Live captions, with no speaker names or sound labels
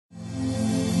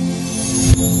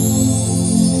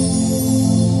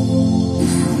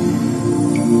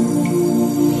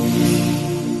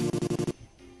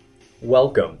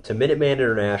Welcome to Minuteman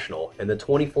International and the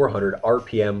 2400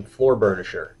 RPM floor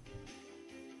burnisher.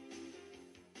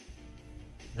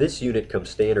 This unit comes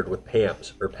standard with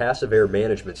PAMS, or Passive Air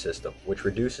Management System, which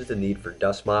reduces the need for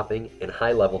dust mopping and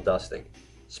high-level dusting.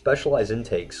 Specialized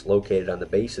intakes located on the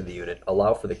base of the unit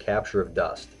allow for the capture of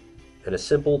dust, and a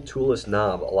simple toolless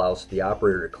knob allows the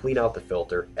operator to clean out the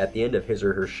filter at the end of his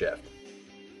or her shift.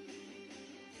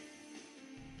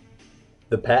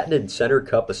 The patented center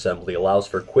cup assembly allows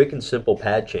for quick and simple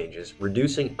pad changes,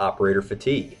 reducing operator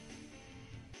fatigue.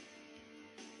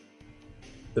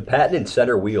 The patented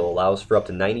center wheel allows for up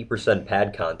to 90%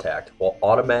 pad contact while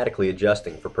automatically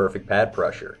adjusting for perfect pad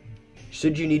pressure.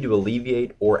 Should you need to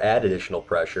alleviate or add additional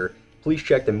pressure, please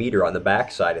check the meter on the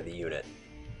back side of the unit.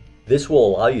 This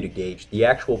will allow you to gauge the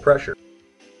actual pressure.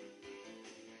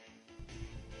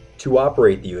 To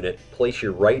operate the unit, place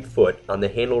your right foot on the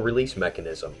handle release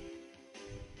mechanism.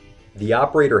 The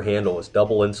operator handle is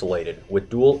double insulated with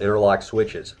dual interlock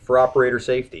switches for operator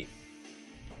safety.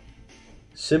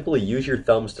 Simply use your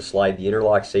thumbs to slide the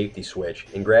interlock safety switch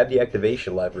and grab the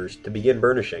activation levers to begin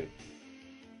burnishing.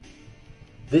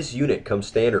 This unit comes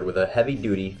standard with a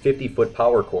heavy-duty 50-foot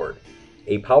power cord.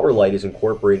 A power light is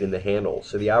incorporated in the handle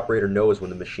so the operator knows when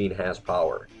the machine has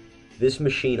power. This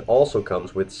machine also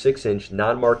comes with 6-inch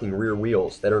non-marking rear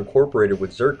wheels that are incorporated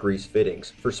with Zerk grease fittings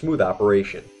for smooth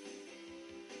operation.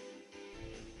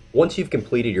 Once you've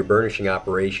completed your burnishing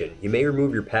operation, you may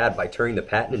remove your pad by turning the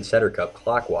patented center cup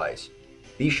clockwise.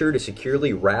 Be sure to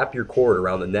securely wrap your cord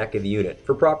around the neck of the unit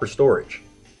for proper storage.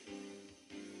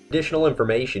 For additional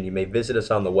information, you may visit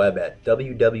us on the web at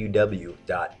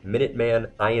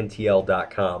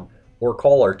www.minutemanintl.com or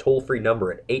call our toll-free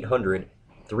number at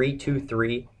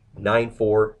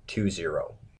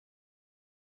 800-323-9420.